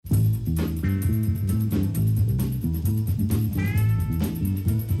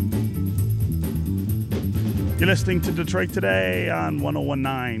You're listening to Detroit Today on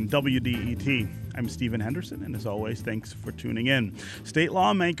 101.9 WDET. I'm Stephen Henderson, and as always, thanks for tuning in. State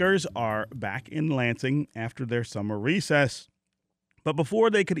lawmakers are back in Lansing after their summer recess. But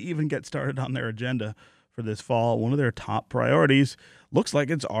before they could even get started on their agenda for this fall, one of their top priorities looks like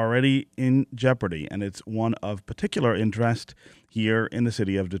it's already in jeopardy, and it's one of particular interest here in the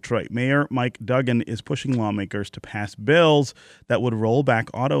city of Detroit. Mayor Mike Duggan is pushing lawmakers to pass bills that would roll back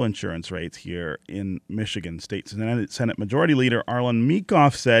auto insurance rates here in Michigan. State Senate Majority Leader Arlen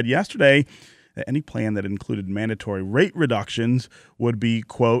Meekoff said yesterday that any plan that included mandatory rate reductions would be,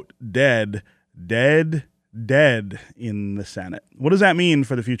 quote, dead in the Senate. What does that mean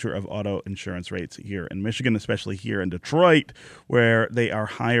for the future of auto insurance rates here in Michigan, especially here in Detroit, where they are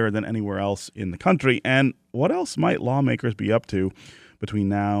higher than anywhere else in the country? And what else might lawmakers be up to between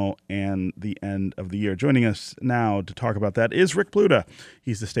now and the end of the year? Joining us now to talk about that is Rick Pluta.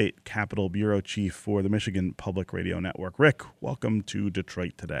 He's the State Capitol Bureau Chief for the Michigan Public Radio Network. Rick, welcome to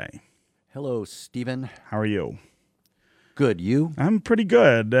Detroit Today. Hello, Stephen. How are you? Good. You? I'm pretty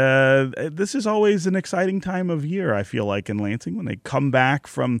good. This is always an exciting time of year, I feel like, in Lansing, when they come back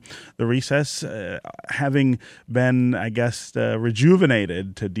from the recess, having been, I guess,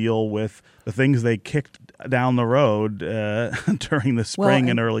 rejuvenated to deal with the things they kicked down the road during the spring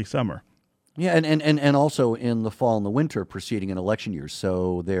and early summer. Yeah, and also in the fall and the winter preceding an election year.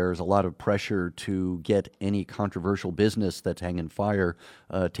 So there's a lot of pressure to get any controversial business that's hanging fire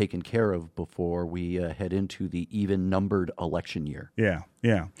taken care of before we head into the even-numbered election year.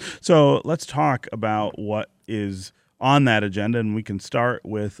 Yeah. So let's talk about what is on that agenda, and we can start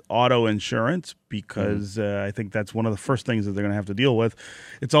with auto insurance because I think that's one of the first things that they're going to have to deal with.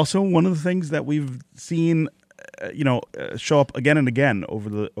 It's also one of the things that we've seen show up again and again over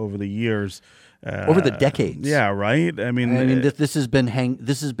the years, over the decades. Yeah, right. I mean, this has been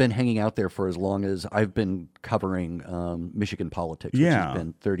hanging out there for as long as I've been covering Michigan politics, which has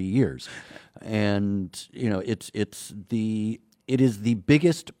been 30 years, and it is the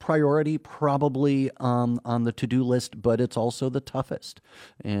biggest priority probably on the to-do list, but it's also the toughest.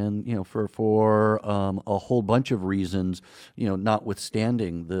 And for a whole bunch of reasons,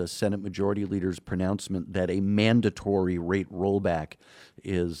 notwithstanding the Senate Majority Leader's pronouncement that a mandatory rate rollback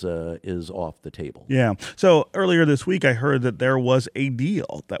is off the table. Yeah. So earlier this week, I heard that there was a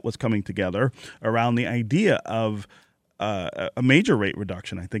deal that was coming together around the idea of a major rate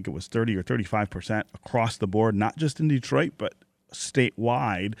reduction. I think it was 30 or 35% across the board, not just in Detroit, but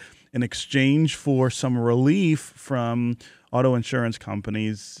statewide, in exchange for some relief from auto insurance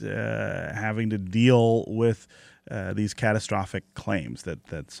companies having to deal with these catastrophic claims,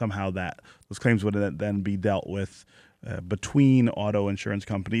 that somehow those claims would then be dealt with between auto insurance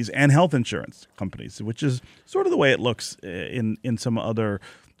companies and health insurance companies, which is sort of the way it looks in some other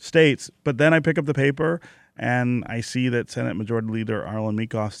states. But then I pick up the paper and I see that Senate Majority Leader Arlen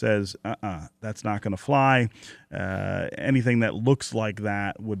Meekoff says, that's not going to fly. Anything that looks like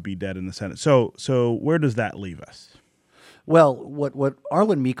that would be dead in the Senate. So where does that leave us? Well, what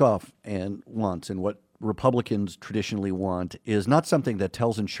Arlen Meekoff wants and what Republicans traditionally want is not something that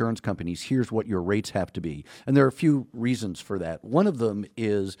tells insurance companies, here's what your rates have to be. And there are a few reasons for that. One of them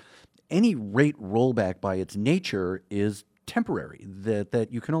is any rate rollback by its nature is temporary,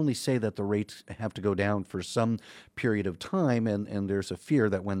 that you can only say that the rates have to go down for some period of time, and there's a fear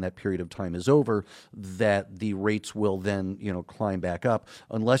that when that period of time is over, that the rates will then climb back up,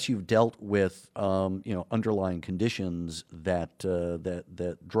 unless you've dealt with underlying conditions that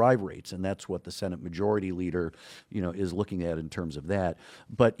drive rates, and that's what the Senate Majority Leader is looking at in terms of that.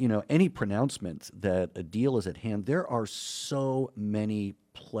 But any pronouncement that a deal is at hand, there are so many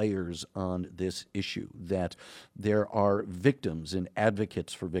players on this issue, that there are victims and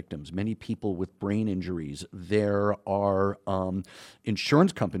advocates for victims, many people with brain injuries. There are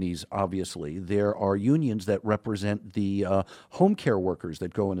insurance companies, obviously. There are unions that represent the home care workers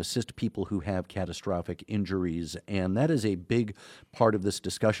that go and assist people who have catastrophic injuries. And that is a big part of this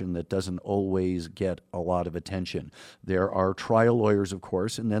discussion that doesn't always get a lot of attention. There are trial lawyers, of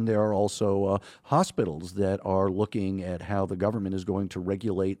course, and then there are also hospitals that are looking at how the government is going to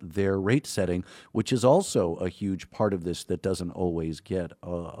regulate their rate setting, which is also a huge part of this that doesn't always get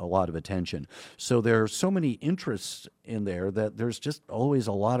a lot of attention. So there are so many interests in there that there's just always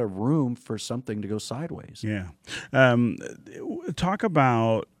a lot of room for something to go sideways. Yeah. Talk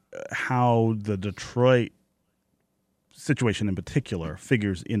about how the Detroit situation in particular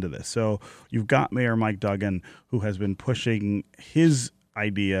figures into this. So you've got Mayor Mike Duggan, who has been pushing his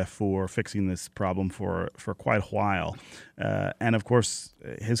idea for fixing this problem for quite a while. And of course,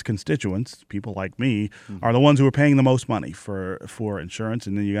 his constituents, people like me, are the ones who are paying the most money for insurance.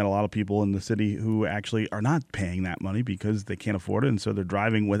 And then you got a lot of people in the city who actually are not paying that money because they can't afford it. And so they're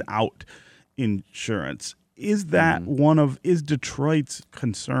driving without insurance. Is that is Detroit's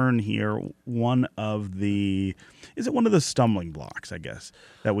concern here one of the stumbling blocks, I guess,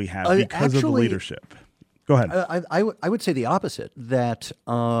 that we have because of the leadership? Go ahead. I would say the opposite, that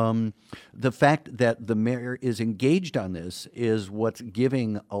the fact that the mayor is engaged on this is what's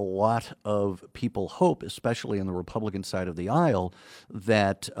giving a lot of people hope, especially on the Republican side of the aisle,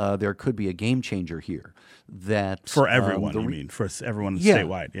 that there could be a game changer here. That for everyone, for everyone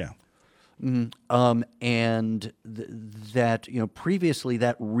statewide, yeah. And that, previously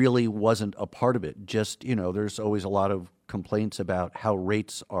that really wasn't a part of it. Just, there's always a lot of complaints about how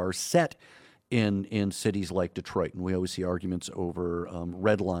rates are set in cities like Detroit. And we always see arguments over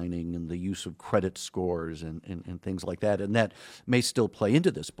redlining and the use of credit scores and things like that. And that may still play into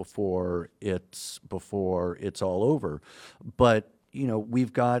this before it's all over. But,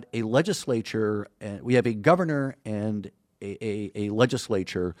 we've got a legislature, and we have a governor and a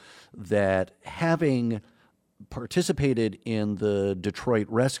legislature that, having participated in the Detroit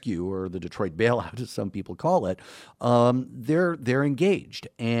rescue, or the Detroit bailout, as some people call it, they're engaged.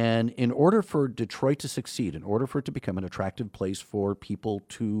 And in order for Detroit to succeed, in order for it to become an attractive place for people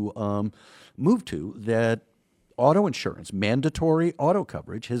to move to, that auto insurance, mandatory auto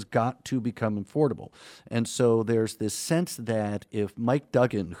coverage, has got to become affordable. And so there's this sense that if Mike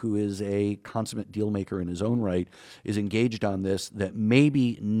Duggan, who is a consummate deal maker in his own right, is engaged on this, that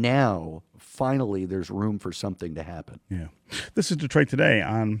maybe now, finally, there's room for something to happen. Yeah. This is Detroit Today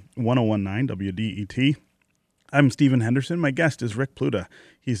on 101.9 WDET. I'm Stephen Henderson. My guest is Rick Pluta.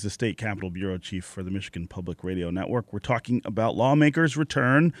 He's the State Capitol Bureau Chief for the Michigan Public Radio Network. We're talking about lawmakers'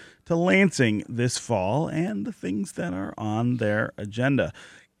 return to Lansing this fall and the things that are on their agenda.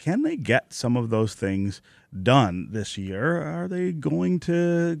 Can they get some of those things done this year? Are they going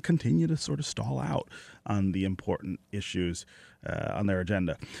to continue to sort of stall out on the important issues on their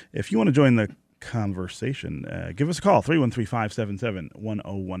agenda? If you want to join the conversation, give us a call.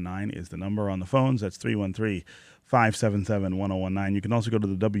 313-577-1019 is the number on the phones. That's 313-577-1019. You can also go to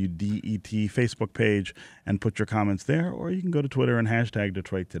the WDET Facebook page and put your comments there, or you can go to Twitter and hashtag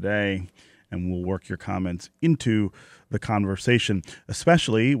Detroit Today, and we'll work your comments into the conversation.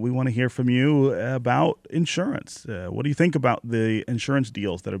 Especially, we want to hear from you about insurance. What do you think about the insurance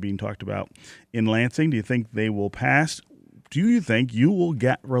deals that are being talked about in Lansing? Do you think they will pass? Do you think you will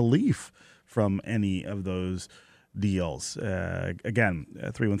get relief from any of those deals? Again,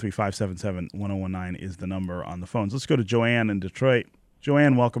 313-577-1019 is the number on the phones. Let's go to Joanne in Detroit.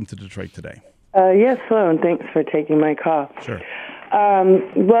 Joanne, welcome to Detroit Today. Yes, hello, and thanks for taking my call. Sure.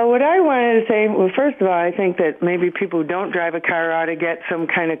 Well, what I wanted to say, first of all, I think that maybe people who don't drive a car ought to get some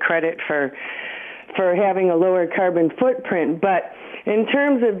kind of credit for having a lower carbon footprint. But in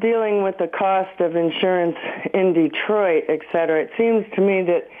terms of dealing with the cost of insurance in Detroit, et cetera, it seems to me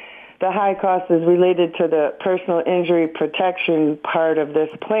that the high cost is related to the personal injury protection part of this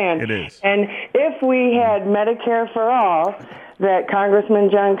plan. It is. And if we had Medicare for all, that Congressman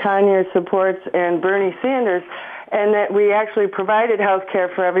John Conyers supports and Bernie Sanders, and that we actually provided health care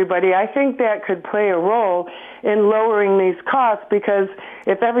for everybody, I think that could play a role in lowering these costs, because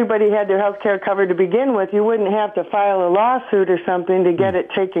if everybody had their health care covered to begin with, you wouldn't have to file a lawsuit or something to get it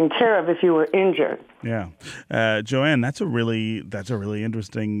taken care of if you were injured. Yeah. Joanne, that's a really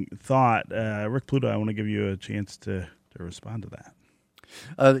interesting thought. Rick Pluta, I want to give you a chance to respond to that.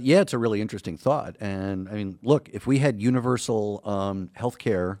 Yeah, it's a really interesting thought. And I mean, look, if we had universal health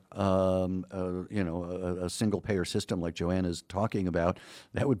care, a single payer system like Joanne is talking about,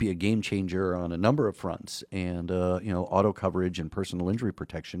 that would be a game changer on a number of fronts. And, auto coverage and personal injury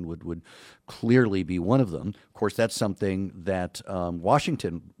protection would clearly be one of them. Of course, that's something that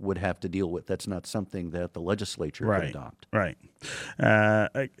Washington would have to deal with. That's not something that the legislature could adopt. Right.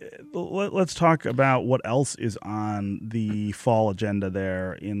 Let's talk about what else is on the fall agenda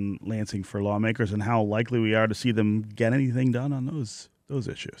there in Lansing for lawmakers, and how likely we are to see them get anything done on those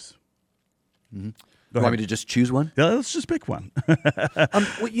issues. Mm-hmm. You want me to just choose one? Yeah, let's just pick one.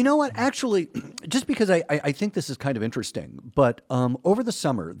 Well, you know what? Actually, just because I think this is kind of interesting, but over the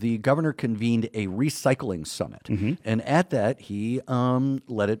summer, the governor convened a recycling summit. Mm-hmm. And at that, he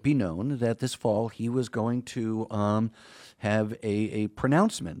let it be known that this fall he was going to have a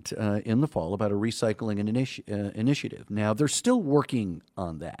pronouncement in the fall about a recycling initiative. Now, they're still working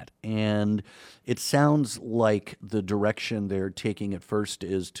on that, and it sounds like the direction they're taking at first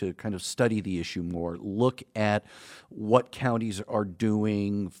is to kind of study the issue more, look at what counties are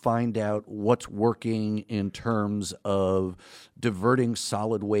doing, find out what's working in terms of diverting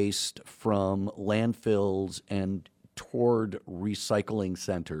solid waste from landfills and toward recycling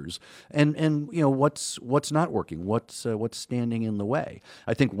centers, and what's not working, what's standing in the way.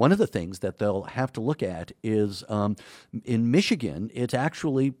 I think one of the things that they'll have to look at is in Michigan, it's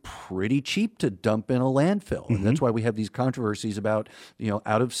actually pretty cheap to dump in a landfill, and that's why we have these controversies about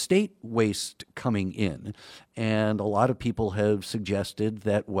out of state waste coming in. And a lot of people have suggested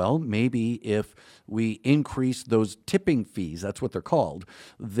that, well, maybe if we increase those tipping fees, that's what they're called,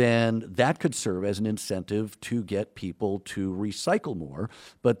 then that could serve as an incentive to get people to recycle more.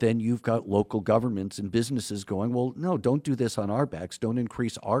 But then you've got local governments and businesses going, well, no, don't do this on our backs. Don't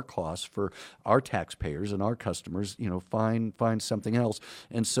increase our costs for our taxpayers and our customers. Find something else.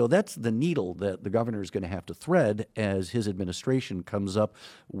 And so that's the needle that the governor is going to have to thread as his administration comes up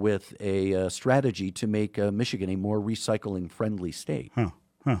with a strategy to make Michigan a more recycling-friendly state.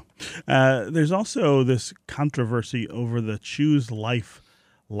 There's also this controversy over the Choose Life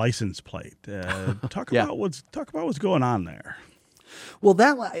license plate. Talk about what's going on there. Well,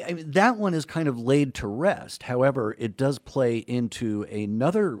 that one is kind of laid to rest. However, it does play into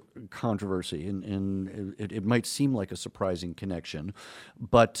another controversy, and it might seem like a surprising connection,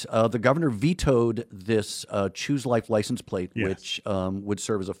 but the governor vetoed this Choose Life license plate, which would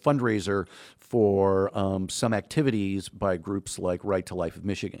serve as a fundraiser for some activities by groups like Right to Life of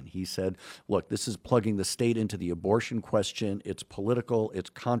Michigan. He said, look, this is plugging the state into the abortion question. It's political. It's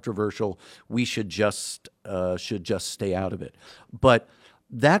controversial. We should just stay out of it. But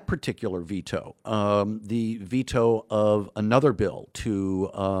that particular veto, the veto of another bill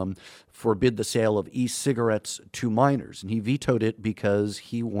to forbid the sale of e-cigarettes to minors, and he vetoed it because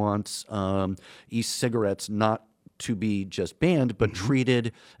he wants e-cigarettes not to be just banned, but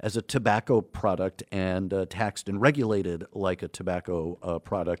treated as a tobacco product and taxed and regulated like a tobacco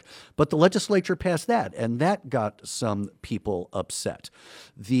product. But the legislature passed that, and that got some people upset.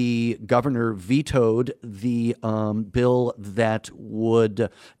 The governor vetoed the bill that would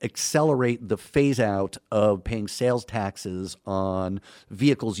accelerate the phase-out of paying sales taxes on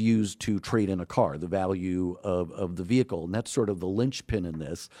vehicles used to trade in a car, the value of the vehicle, and that's sort of the linchpin in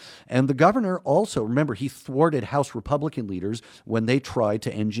this. And the governor also, remember, he thwarted House Republican leaders when they tried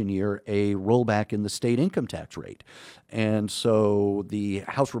to engineer a rollback in the state income tax rate. And so the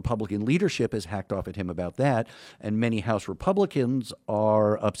House Republican leadership has hacked off at him about that, and many House Republicans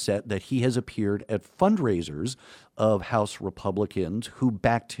are upset that he has appeared at fundraisers of House Republicans who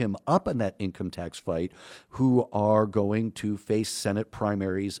backed him up in that income tax fight, who are going to face Senate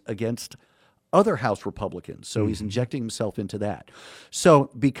primaries against other House Republicans. So he's injecting himself into that.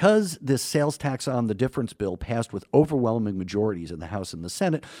 So because this sales tax on the difference bill passed with overwhelming majorities in the House and the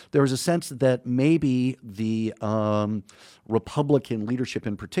Senate, there was a sense that maybe the Republican leadership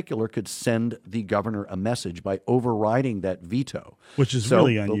in particular could send the governor a message by overriding that veto. Which is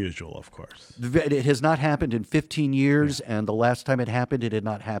really unusual, of course. It has not happened in 15 years, and the last time it happened, it had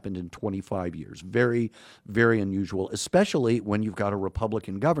not happened in 25 years. Very, very unusual, especially when you've got a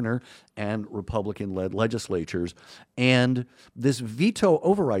Republican governor and Republican-led legislatures. And this veto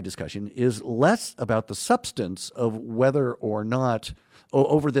override discussion is less about the substance of whether or not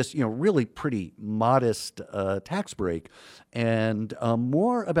over this, really pretty modest tax break, and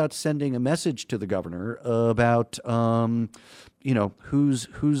more about sending a message to the governor about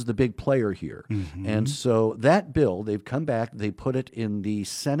who's the big player here. And so that bill, they've come back, they put it in the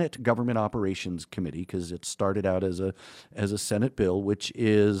Senate Government Operations Committee because it started out as a Senate bill, which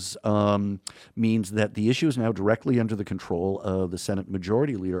is means that the issue is now directly under the control of the Senate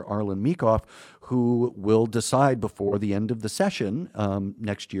Majority Leader Arlen Meekoff, who will decide before the end of the session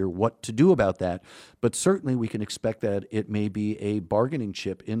next year what to do about that. But certainly we can expect that it may be a bargaining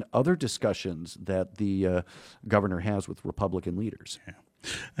chip in other discussions that the governor has with Republican leaders.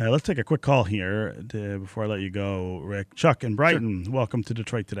 Let's take a quick call here before I let you go, Rick. Chuck in Brighton, welcome to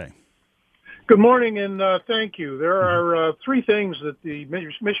Detroit Today. Good morning, and thank you. There are three things that the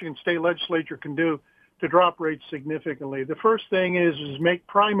Michigan State Legislature can do to drop rates significantly. The first thing is make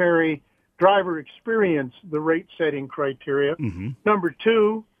primary driver experience the rate-setting criteria. Number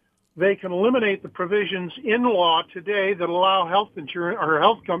two, they can eliminate the provisions in law today that allow health insurance or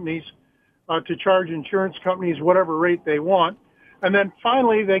health companies to charge insurance companies whatever rate they want. And then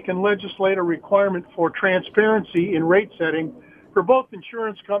finally, they can legislate a requirement for transparency in rate setting for both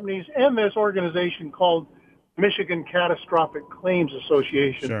insurance companies and this organization called Michigan Catastrophic Claims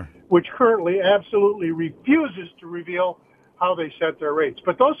Association, Sure. which currently absolutely refuses to reveal how they set their rates.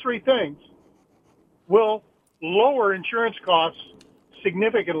 But those three things will lower insurance costs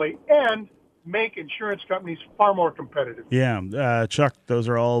significantly and make insurance companies far more competitive. Yeah, Chuck, those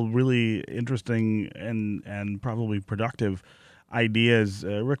are all really interesting and probably productive ideas.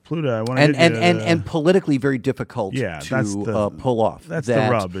 Rick Pluta, I want to and politically very difficult to pull off. That's the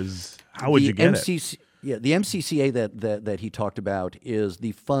rub. Is how would you get it? Yeah, the MCCA that he talked about is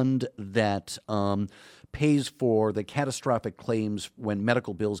the fund that pays for the catastrophic claims when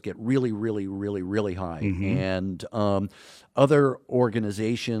medical bills get really, really, really, really high. Mm-hmm. And other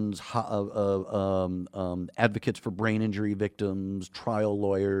organizations, advocates for brain injury victims, trial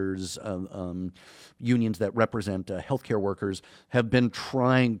lawyers, unions that represent healthcare workers have been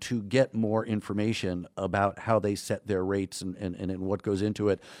trying to get more information about how they set their rates and what goes into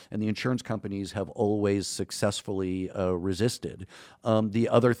it. And the insurance companies have always successfully resisted. The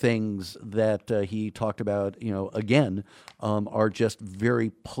other things that he talked about, again, are just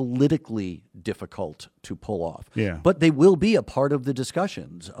very politically difficult to pull off. Yeah. But they will be a part of the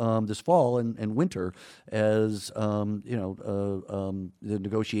discussions this fall and winter as the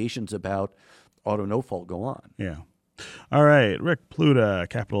negotiations about auto no fault go on. Yeah. All right. Rick Pluta,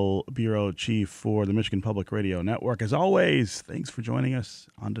 Capitol Bureau Chief for the Michigan Public Radio Network. As always, thanks for joining us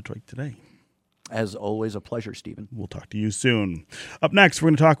on Detroit Today. As always, a pleasure, Stephen. We'll talk to you soon. Up next, we're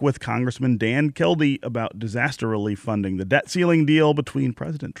going to talk with Congressman Dan Kildee about disaster relief funding, the debt ceiling deal between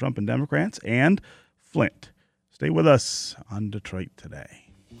President Trump and Democrats, and Flint. Stay with us on Detroit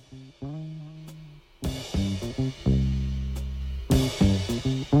Today.